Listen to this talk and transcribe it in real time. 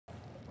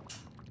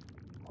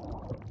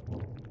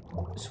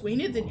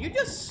Sweeney, did you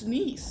just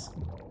sneeze?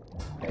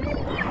 What are you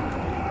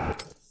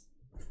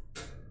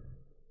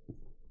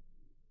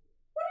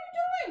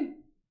doing?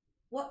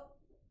 What?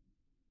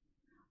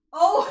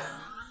 Oh!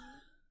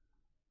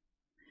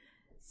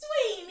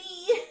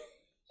 Sweeney!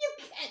 You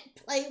can't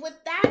play with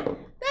that!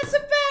 That's a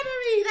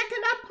battery! That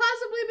cannot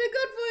possibly be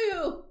good for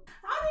you!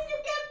 How did you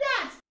get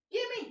that?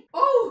 Gimme!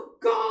 Oh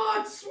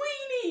God,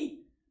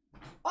 Sweeney!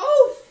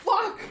 Oh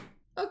fuck!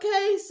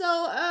 Okay,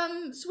 so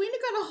Sweeney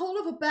got a hold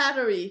of a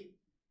battery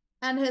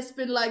and has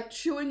been like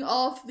chewing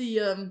off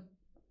the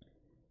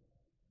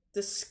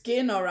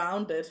skin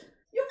around it.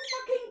 You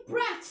fucking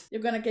brat!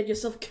 You're gonna get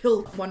yourself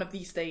killed one of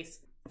these days.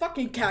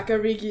 Fucking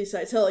kakarikis,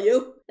 I tell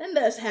you. Then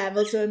there's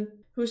Hamilton,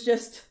 who's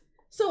just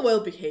so well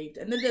behaved,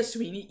 and then there's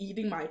Sweeney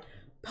eating my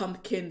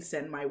pumpkins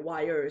and my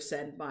wires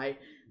and my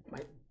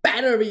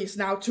batteries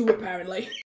now too, apparently.